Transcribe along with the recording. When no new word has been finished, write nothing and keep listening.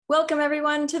Welcome,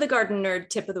 everyone, to the Garden Nerd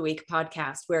Tip of the Week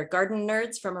podcast, where garden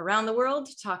nerds from around the world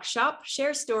talk shop,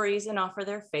 share stories, and offer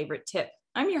their favorite tip.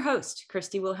 I'm your host,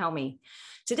 Christy Wilhelmi.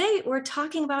 Today, we're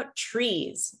talking about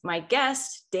trees. My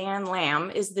guest, Dan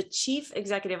Lamb, is the Chief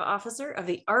Executive Officer of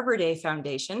the Arbor Day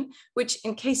Foundation, which,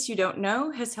 in case you don't know,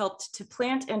 has helped to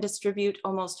plant and distribute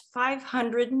almost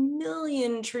 500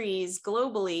 million trees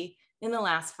globally in the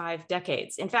last 5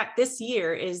 decades. In fact, this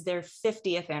year is their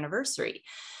 50th anniversary.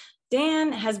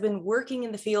 Dan has been working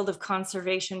in the field of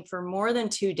conservation for more than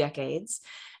 2 decades,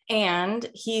 and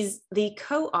he's the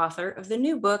co-author of the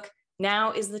new book,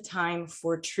 Now is the Time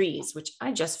for Trees, which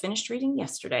I just finished reading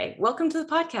yesterday. Welcome to the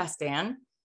podcast, Dan.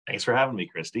 Thanks for having me,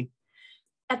 Christy.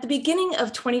 At the beginning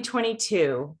of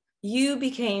 2022, you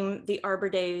became the Arbor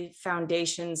Day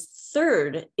Foundation's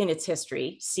 3rd in its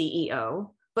history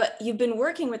CEO. But you've been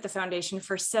working with the foundation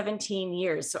for 17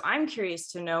 years. So I'm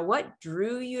curious to know what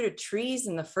drew you to trees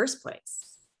in the first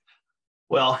place.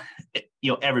 Well,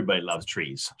 everybody loves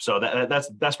trees. So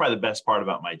that's probably the best part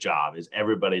about my job is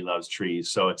everybody loves trees.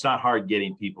 So it's not hard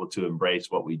getting people to embrace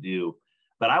what we do.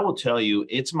 But I will tell you,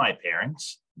 it's my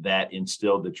parents that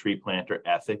instilled the tree planter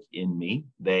ethic in me.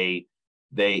 They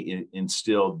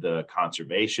instilled the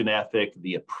conservation ethic,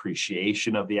 the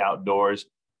appreciation of the outdoors,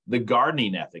 the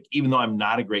gardening ethic. Even though I'm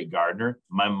not a great gardener,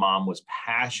 my mom was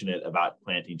passionate about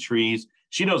planting trees.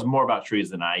 She knows more about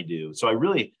trees than I do. So I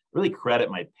really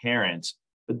credit my parents,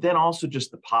 but then also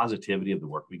just the positivity of the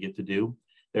work we get to do.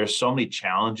 There are so many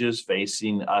challenges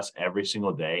facing us every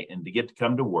single day, and to get to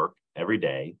come to work every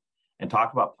day and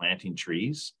talk about planting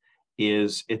trees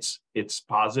it's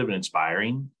positive and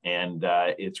inspiring, and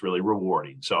it's really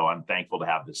rewarding. So I'm thankful to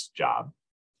have this job.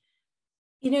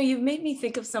 You've made me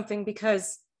think of something,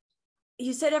 because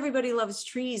you said everybody loves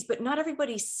trees, but not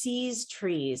everybody sees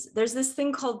trees. There's this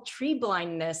thing called tree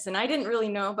blindness, and I didn't really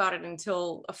know about it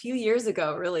until a few years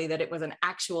ago, really, that it was an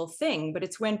actual thing, but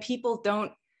it's when people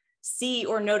don't see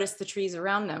or notice the trees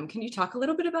around them. Can you talk a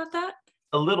little bit about that?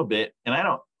 A little bit, and I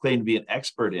don't claim to be an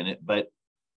expert in it, but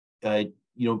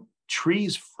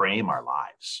trees frame our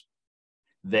lives.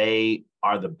 They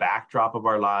are the backdrop of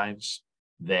our lives.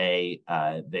 They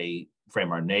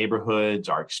frame our neighborhoods,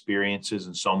 our experiences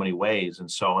in so many ways.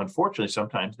 And so unfortunately,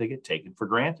 sometimes they get taken for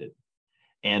granted.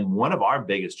 And one of our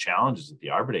biggest challenges at the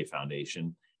Arbor Day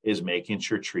Foundation is making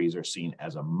sure trees are seen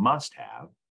as a must-have,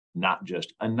 not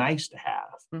just a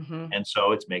nice-to-have. Mm-hmm. And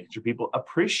so it's making sure people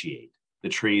appreciate the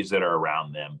trees that are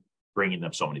around them, bringing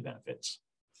them so many benefits.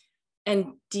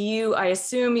 And I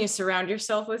assume you surround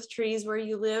yourself with trees where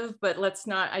you live, but let's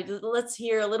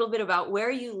hear a little bit about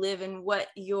where you live and what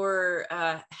your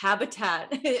habitat,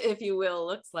 if you will,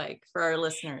 looks like for our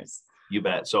listeners. You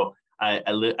bet. So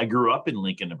I grew up in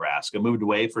Lincoln, Nebraska, moved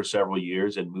away for several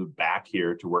years and moved back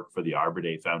here to work for the Arbor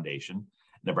Day Foundation.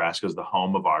 Nebraska is the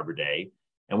home of Arbor Day.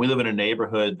 And we live in a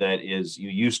neighborhood that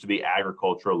used to be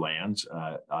agricultural lands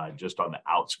just on the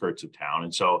outskirts of town.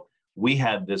 And so we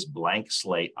had this blank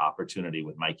slate opportunity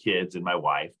with my kids and my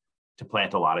wife to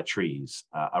plant a lot of trees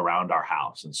around our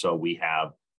house. And so we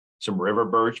have some river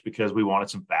birch because we wanted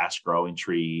some fast growing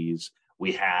trees.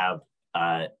 We have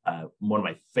one of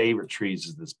my favorite trees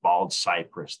is this bald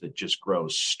cypress that just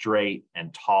grows straight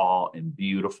and tall and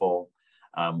beautiful.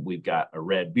 We've got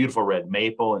a beautiful red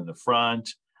maple in the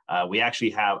front. We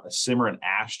actually have a Cimarron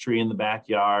ash tree in the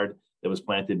backyard that was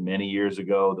planted many years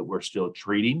ago that we're still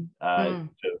treating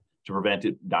to prevent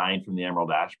it dying from the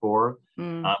emerald ash borer.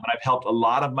 And I've helped a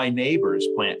lot of my neighbors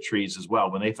plant trees as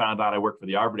well. When they found out I work for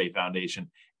the Arbor Day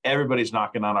Foundation, everybody's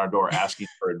knocking on our door asking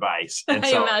for advice. And I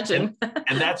imagine.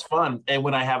 and that's fun. And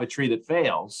when I have a tree that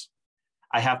fails,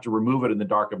 I have to remove it in the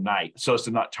dark of night so as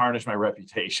to not tarnish my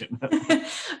reputation.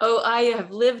 Oh, I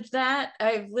have lived that.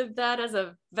 I've lived that as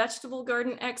a vegetable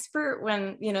garden expert.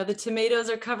 When, the tomatoes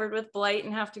are covered with blight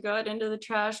and have to go out into the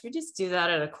trash, we just do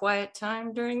that at a quiet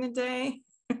time during the day.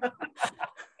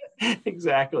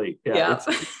 Exactly. Yeah.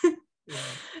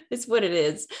 It's what it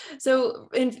is. So,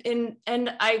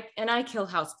 and I kill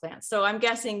houseplants. So I'm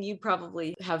guessing you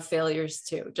probably have failures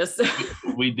too.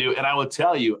 We do. And I will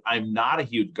tell you, I'm not a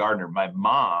huge gardener. My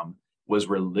mom was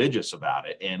religious about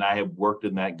it. And I have worked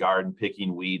in that garden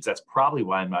picking weeds. That's probably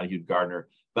why I'm not a huge gardener.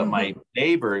 But my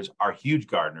neighbors are huge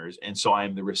gardeners. And so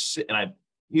and I'm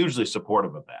hugely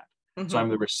supportive of that. Mm-hmm. So I'm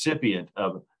the recipient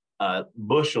of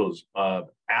bushels of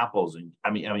apples and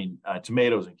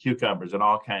tomatoes and cucumbers and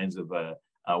all kinds of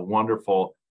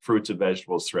wonderful fruits and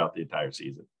vegetables throughout the entire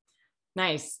season.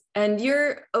 Nice. And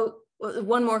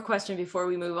one more question before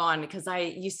we move on, because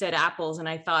you said apples and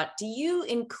I thought, do you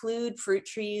include fruit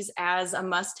trees as a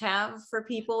must-have for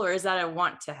people, or is that a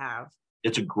want to have?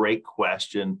 It's a great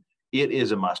question. It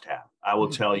is a must have. I will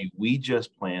Mhm. tell you, we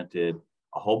just planted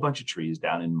a whole bunch of trees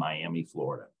down in Miami,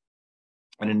 Florida,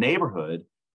 in a neighborhood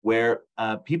where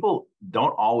people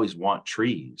don't always want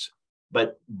trees,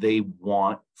 but they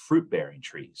want fruit bearing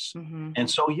trees. Mhm. And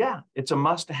so, yeah, it's a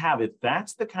must have. If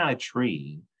that's the kind of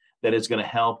tree that is going to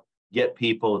help get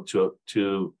people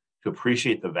to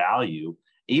appreciate the value,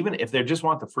 even if they just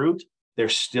want the fruit, they're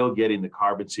still getting the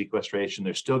carbon sequestration.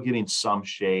 They're still getting some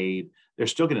shade. They're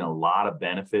still getting a lot of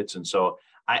benefits. And so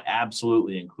I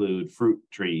absolutely include fruit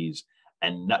trees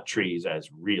and nut trees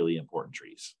as really important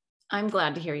trees. I'm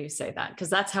glad to hear you say that because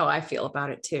that's how I feel about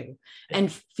it too. Yeah.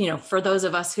 And for those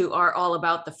of us who are all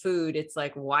about the food, it's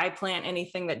like, why plant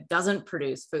anything that doesn't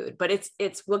produce food? But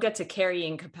we'll get to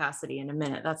carrying capacity in a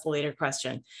minute. That's a later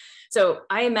question. So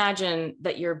I imagine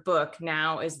that your book,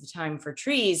 Now is the Time for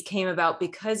Trees, came about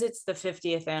because it's the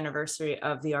 50th anniversary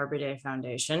of the Arbor Day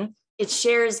Foundation. It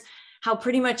shares how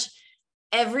pretty much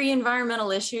every environmental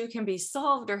issue can be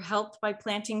solved or helped by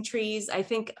planting trees. I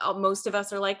think most of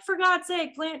us are like, for God's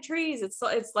sake, plant trees. It's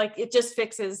like, it just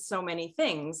fixes so many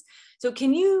things. So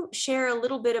can you share a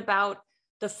little bit about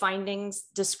the findings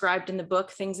described in the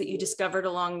book, things that you discovered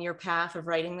along your path of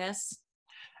writing this?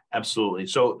 Absolutely.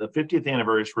 So the 50th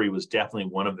anniversary was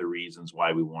definitely one of the reasons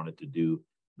why we wanted to do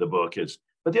the book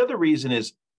but the other reason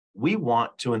is we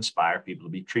want to inspire people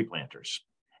to be tree planters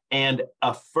and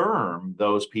affirm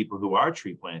those people who are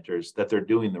tree planters that they're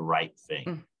doing the right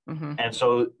thing. Mm-hmm. And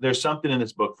so there's something in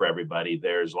this book for everybody.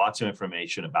 There's lots of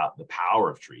information about the power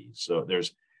of trees. So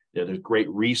there's great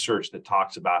research that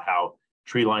talks about how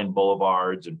tree-lined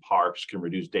boulevards and parks can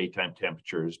reduce daytime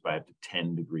temperatures by up to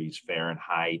 10 degrees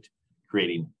Fahrenheit,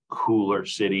 creating cooler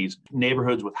cities.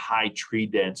 Neighborhoods with high tree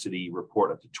density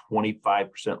report up to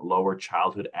 25% lower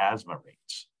childhood asthma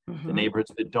rates. Mm-hmm. The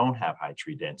neighborhoods that don't have high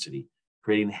tree density,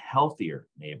 creating healthier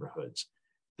neighborhoods.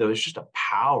 There's just a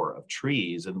power of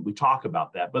trees, and we talk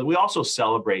about that, but we also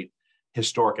celebrate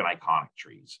historic and iconic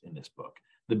trees in this book.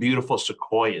 The beautiful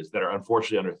sequoias that are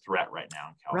unfortunately under threat right now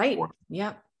in California. Right.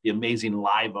 Yeah. The amazing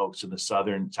live oaks in the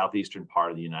southeastern part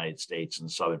of the United States and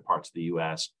the southern parts of the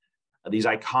US. These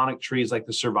iconic trees like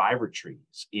the survivor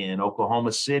trees in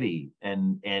Oklahoma City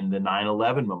and the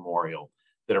 9/11 memorial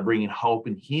that are bringing hope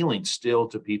and healing still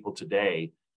to people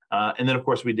today. And then, of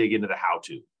course, we dig into the how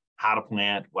to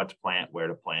plant, what to plant, where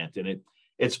to plant. And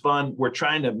it's fun. We're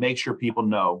trying to make sure people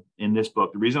know in this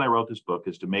book, the reason I wrote this book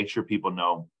is to make sure people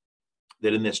know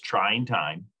that in this trying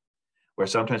time, where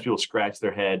sometimes people scratch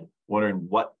their head wondering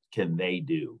what can they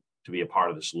do to be a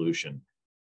part of the solution,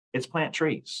 it's plant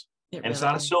trees. And it's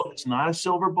not a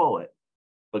silver bullet,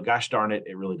 but gosh darn it,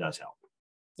 it really does help.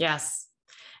 Yes.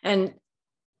 And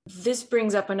this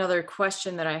brings up another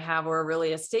question that I have, or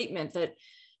really a statement, that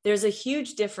there's a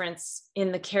huge difference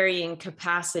in the carrying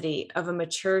capacity of a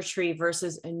mature tree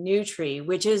versus a new tree,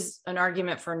 which is an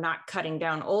argument for not cutting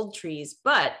down old trees.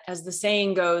 But as the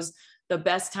saying goes, the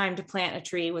best time to plant a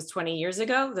tree was 20 years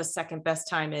ago. The second best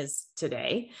time is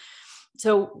today.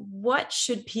 So what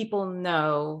should people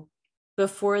know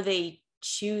before they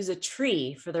choose a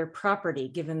tree for their property,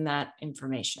 given that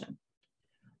information?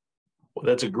 Well,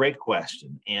 that's a great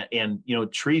question. And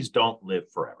trees don't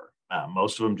live forever.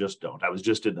 Most of them just don't. I was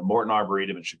just in the Morton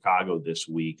Arboretum in Chicago this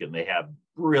week, and they have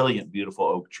brilliant, beautiful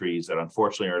oak trees that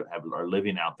unfortunately are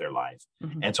living out their life.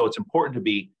 Mm-hmm. And so it's important to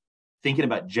be thinking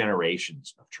about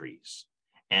generations of trees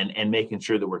and making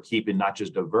sure that we're keeping not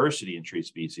just diversity in tree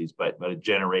species, but a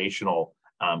generational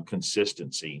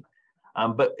consistency.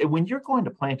 But when you're going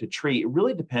to plant a tree, it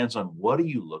really depends on what are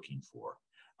you looking for.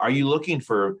 Are you looking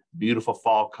for beautiful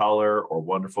fall color or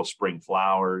wonderful spring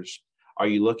flowers? Are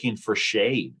you looking for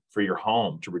shade for your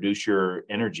home to reduce your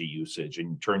energy usage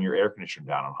and turn your air conditioner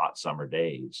down on hot summer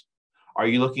days? Are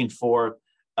you looking for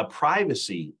a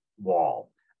privacy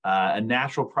wall, a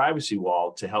natural privacy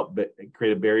wall to help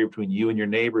create a barrier between you and your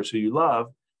neighbors who you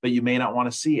love, but you may not want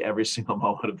to see every single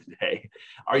moment of the day?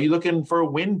 Are you looking for a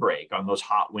windbreak on those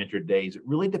hot winter days? It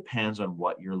really depends on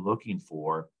what you're looking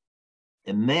for.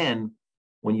 And then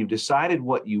when you've decided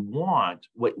what you want,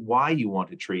 why you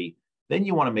want a tree, then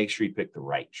you want to make sure you pick the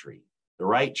right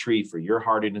tree for your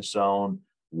hardiness zone,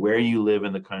 where you live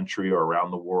in the country or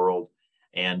around the world.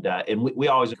 And we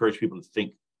always encourage people to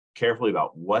think carefully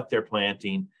about what they're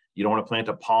planting. You don't want to plant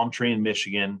a palm tree in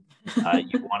Michigan.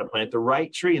 You want to plant the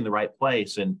right tree in the right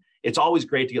place. And it's always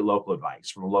great to get local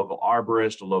advice from a local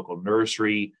arborist, a local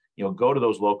nursery. Go to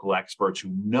those local experts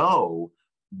who know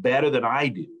better than I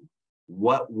do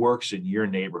what works in your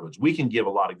neighborhoods. We can give a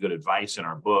lot of good advice in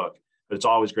our book, but it's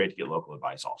always great to get local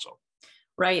advice also.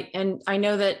 Right. And I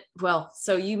know that,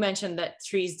 so you mentioned that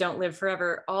trees don't live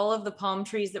forever. All of the palm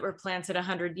trees that were planted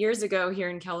 100 years ago here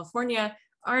in California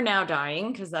are now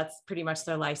dying because that's pretty much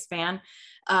their lifespan.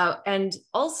 And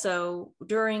also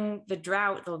during the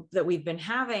drought that we've been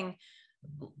having,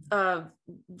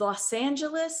 Los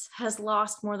Angeles has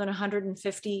lost more than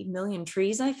 150 million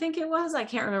trees, I think it was. I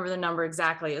can't remember the number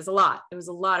exactly. It was a lot. It was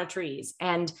a lot of trees.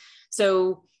 And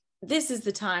so this is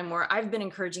the time where I've been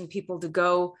encouraging people to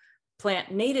go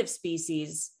plant native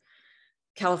species,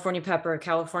 California pepper,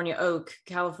 California oak,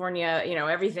 California,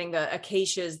 everything, the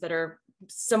acacias that are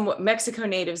somewhat Mexico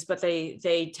natives, but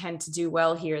they tend to do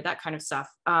well here, that kind of stuff.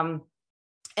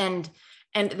 And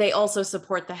they also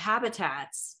support the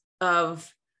habitats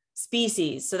of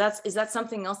species. So is that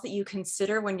something else that you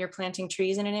consider when you're planting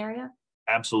trees in an area?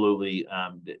 Absolutely.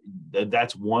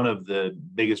 That's one of the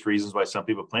biggest reasons why some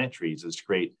people plant trees, is to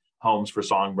create homes for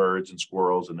songbirds and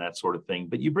squirrels and that sort of thing.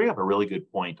 But you bring up a really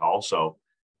good point also.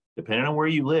 Depending on where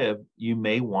you live, you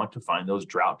may want to find those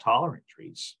drought tolerant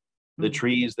trees, the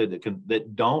trees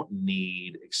that don't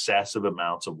need excessive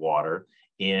amounts of water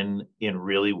in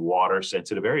really water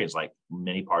sensitive areas like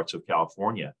many parts of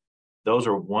California. Those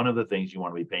are one of the things you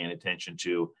want to be paying attention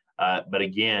to. But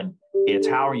again, it's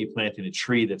how are you planting a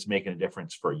tree that's making a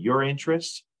difference for your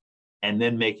interests, and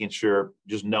then making sure,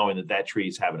 just knowing that tree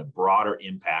is having a broader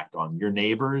impact on your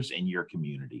neighbors and your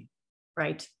community.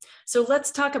 Right. So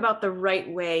let's talk about the right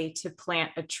way to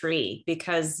plant a tree,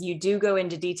 because you do go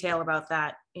into detail about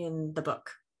that in the book.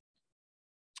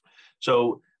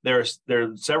 So there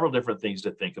are several different things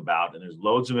to think about, and there's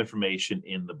loads of information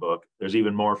in the book. There's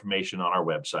even more information on our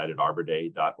website at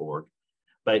arborday.org.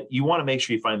 But you want to make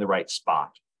sure you find the right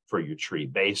spot for your tree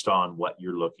based on what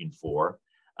you're looking for.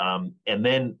 And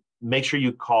then make sure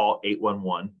you call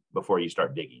 811 before you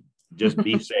start digging. Just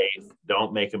be safe.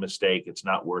 Don't make a mistake. It's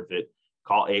not worth it.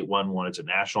 Call 811. It's a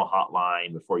national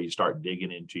hotline before you start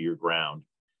digging into your ground.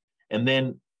 And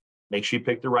then make sure you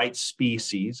pick the right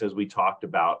species, as we talked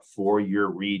about, for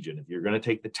your region. If you're going to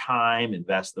take the time,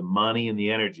 invest the money and the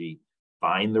energy,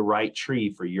 find the right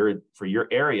tree for your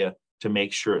area to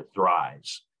make sure it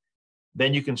thrives.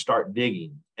 Then you can start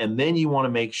digging. And then you want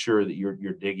to make sure that you're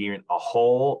digging a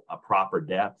hole, a proper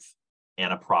depth,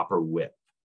 and a proper width.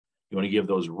 You want to give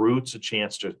those roots a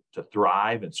chance to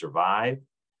thrive and survive.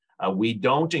 We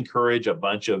don't encourage a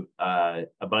bunch of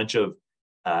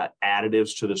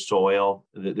additives to the soil.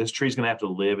 This tree is going to have to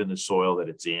live in the soil that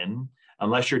it's in.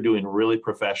 Unless you're doing really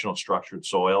professional structured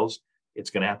soils, it's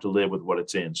going to have to live with what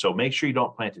it's in. So make sure you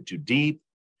don't plant it too deep.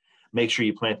 Make sure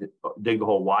you dig the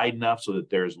hole wide enough so that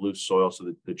there's loose soil so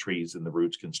that the trees and the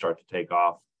roots can start to take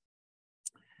off.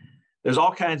 There's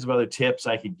all kinds of other tips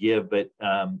I could give, but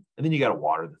and then you got to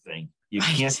water the thing. You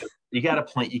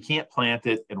can't plant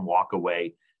it and walk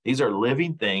away. These are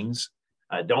living things.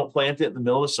 Don't plant it in the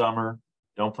middle of summer.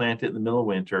 Don't plant it in the middle of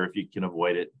winter if you can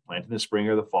avoid it. Plant it in the spring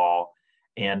or the fall,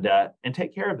 and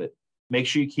take care of it. Make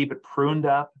sure you keep it pruned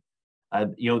up.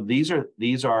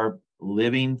 These are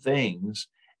living things,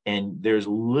 and there's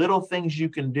little things you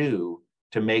can do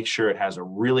to make sure it has a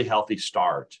really healthy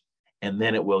start, and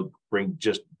then it will bring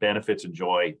just benefits and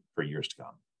joy for years to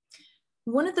come.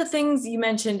 One of the things you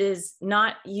mentioned is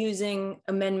not using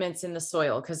amendments in the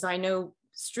soil, because I know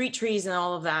street trees and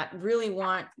all of that really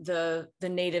want the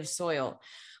native soil.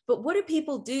 But what do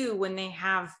people do when they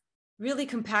have really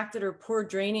compacted or poor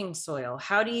draining soil?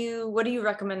 What do you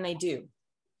recommend they do?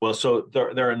 Well, so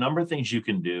there are a number of things you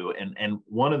can do. And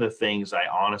one of the things I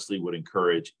honestly would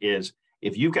encourage is,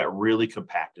 if you've got really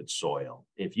compacted soil,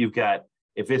 if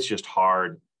it's just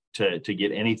hard to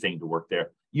get anything to work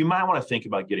there, you might want to think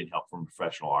about getting help from a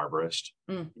professional arborist,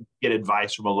 get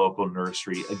advice from a local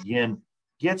nursery. Again,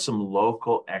 get some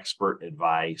local expert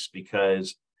advice,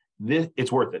 because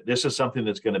it's worth it. This is something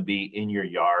that's going to be in your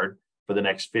yard for the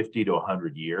next 50 to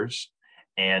 100 years.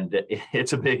 And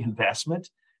it's a big investment.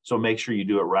 So make sure you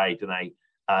do it right.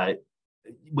 And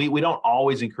we don't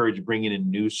always encourage bringing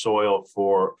in new soil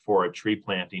for a tree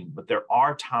planting, but there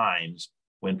are times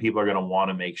when people are going to want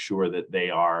to make sure that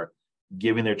they are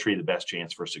giving their tree the best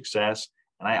chance for success.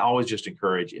 And I always just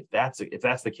encourage, if that's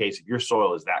the case, if your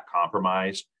soil is that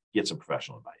compromised, get some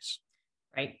professional advice.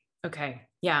 Right. Okay.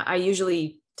 Yeah. I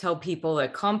usually tell people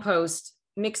that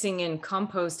mixing in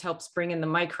compost helps bring in the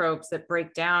microbes that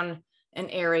break down and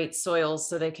aerate soils,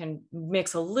 so they can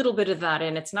mix a little bit of that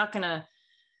in. It's not going to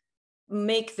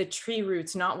make the tree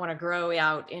roots not want to grow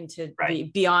out into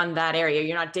beyond that area.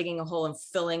 You're not digging a hole and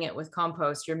filling it with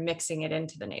compost. You're mixing it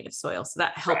into the native soil. So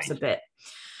that helps a bit.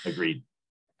 Agreed.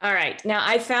 All right. Now,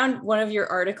 I found one of your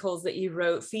articles that you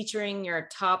wrote featuring your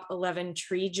top 11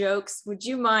 tree jokes. Would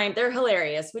you mind? They're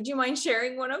hilarious. Would you mind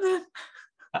sharing one of them?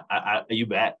 You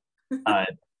bet.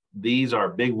 these are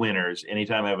big winners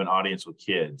anytime I have an audience with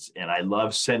kids, and I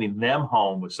love sending them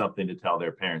home with something to tell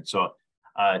their parents. So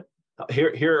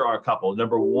here are a couple.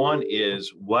 Number one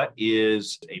is, what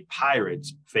is a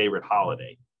pirate's favorite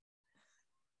holiday?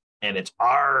 And it's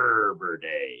Arbor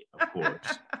Day, of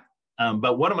course.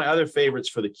 But one of my other favorites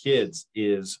for the kids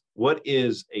is, what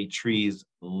is a tree's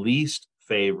least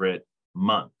favorite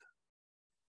month?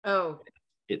 Oh,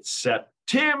 it's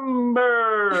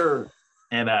September.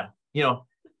 And,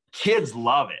 kids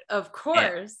love it. Of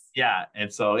course.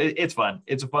 And so it's fun.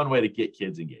 It's a fun way to get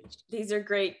kids engaged. These are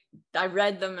great. I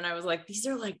read them and I was like, these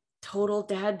are like total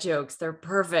dad jokes. They're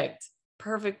perfect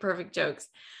jokes.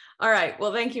 All right.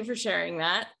 Well, thank you for sharing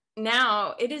that.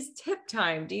 Now it is tip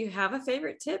time. Do you have a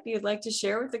favorite tip you'd like to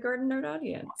share with the Garden Nerd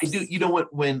audience? I do. You know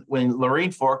what? When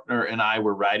Lorraine Faulkner and I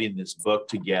were writing this book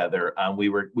together, we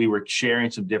were sharing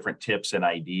some different tips and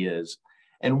ideas.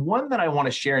 And one that I want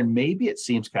to share, and maybe it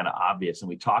seems kind of obvious, and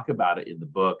we talk about it in the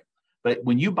book, but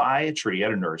when you buy a tree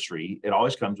at a nursery, it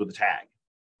always comes with a tag.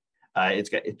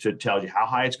 It tells you how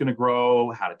high it's going to grow,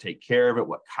 how to take care of it,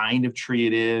 what kind of tree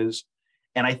it is.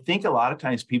 And I think a lot of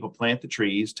times people plant the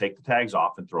trees, take the tags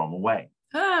off, and throw them away.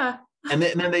 And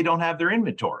then they don't have their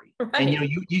inventory. Right. And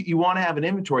you want to have an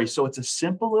inventory. So it's a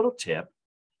simple little tip,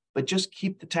 but just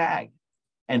keep the tag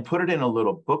and put it in a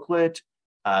little booklet,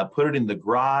 put it in the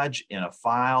garage, in a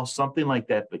file, something like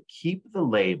that. But keep the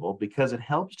label, because it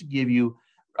helps to give you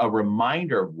a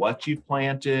reminder of what you've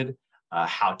planted,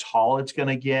 how tall it's going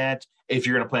to get. If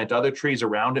you're going to plant other trees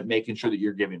around it, making sure that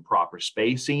you're giving proper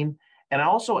spacing. And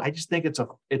also, I just think it's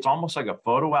almost like a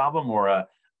photo album or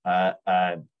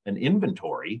an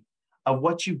inventory of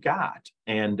what you've got.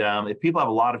 And if people have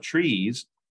a lot of trees,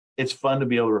 it's fun to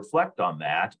be able to reflect on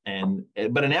that.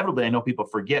 But inevitably, I know people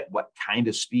forget what kind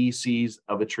of species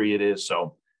of a tree it is.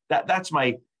 So that's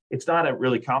it's not a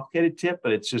really complicated tip,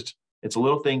 but it's a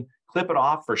little thing. Clip it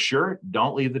off for sure.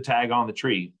 Don't leave the tag on the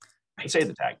tree. Right. Save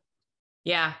the tag.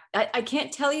 Yeah. I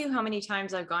can't tell you how many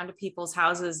times I've gone to people's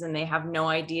houses and they have no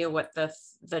idea what the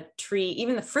tree,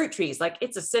 even the fruit trees, like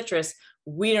it's a citrus.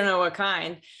 We don't know what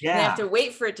kind. Yeah. And they have to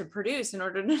wait for it to produce in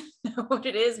order to know what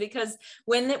it is, because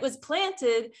when it was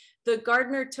planted, the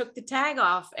gardener took the tag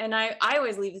off, and I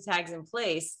always leave the tags in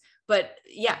place. But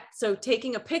yeah, so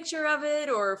taking a picture of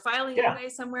it or filing it away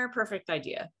somewhere, perfect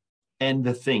idea. And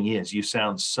the thing is, you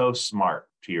sound so smart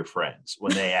to your friends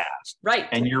when they ask. Right.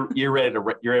 And you're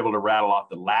able to rattle off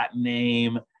the Latin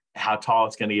name, how tall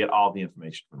it's going to get, all the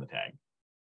information from the tag.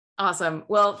 Awesome.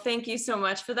 Well, thank you so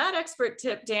much for that expert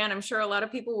tip, Dan. I'm sure a lot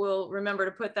of people will remember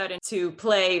to put that into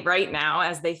play right now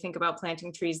as they think about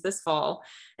planting trees this fall.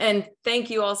 And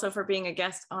thank you also for being a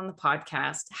guest on the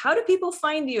podcast. How do people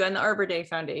find you and the Arbor Day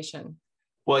Foundation?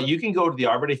 Well, you can go to the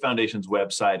Arbor Day Foundation's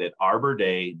website at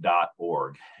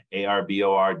arborday.org,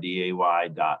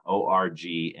 ARBORDAY.org.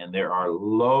 And there are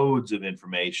loads of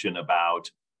information about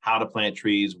how to plant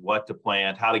trees, what to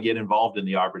plant, how to get involved in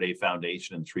the Arbor Day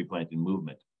Foundation and the tree planting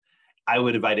movement. I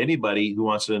would invite anybody who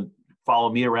wants to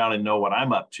follow me around and know what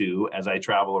I'm up to as I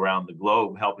travel around the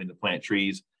globe helping to plant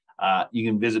trees. You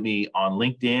can visit me on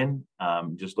LinkedIn.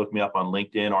 Just look me up on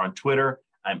LinkedIn, or on Twitter.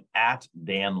 I'm at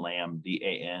Dan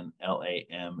Lambe,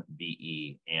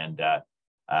 DANLAMBE. And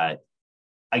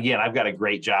again, I've got a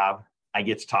great job. I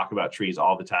get to talk about trees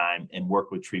all the time and work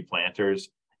with tree planters.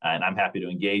 And I'm happy to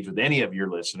engage with any of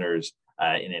your listeners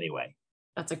in any way.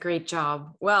 That's a great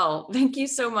job. Well, thank you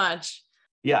so much.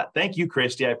 Yeah, thank you,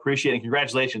 Christy. I appreciate it. And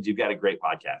congratulations. You've got a great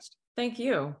podcast. Thank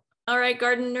you. All right,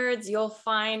 garden nerds, you'll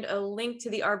find a link to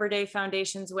the Arbor Day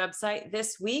Foundation's website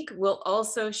this week. We'll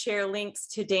also share links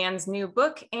to Dan's new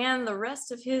book and the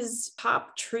rest of his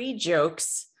top tree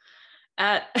jokes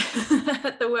at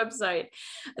the website.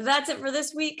 That's it for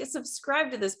this week.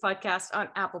 Subscribe to this podcast on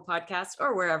Apple Podcasts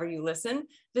or wherever you listen.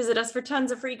 Visit us for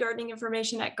tons of free gardening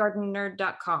information at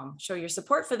gardennerd.com. Show your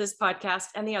support for this podcast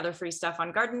and the other free stuff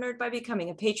on Garden Nerd by becoming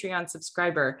a Patreon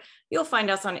subscriber. You'll find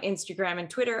us on Instagram and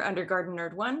Twitter under Garden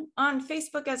Nerd 1, on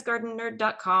Facebook as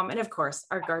gardennerd.com, and of course,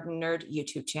 our Garden Nerd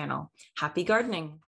YouTube channel. Happy gardening.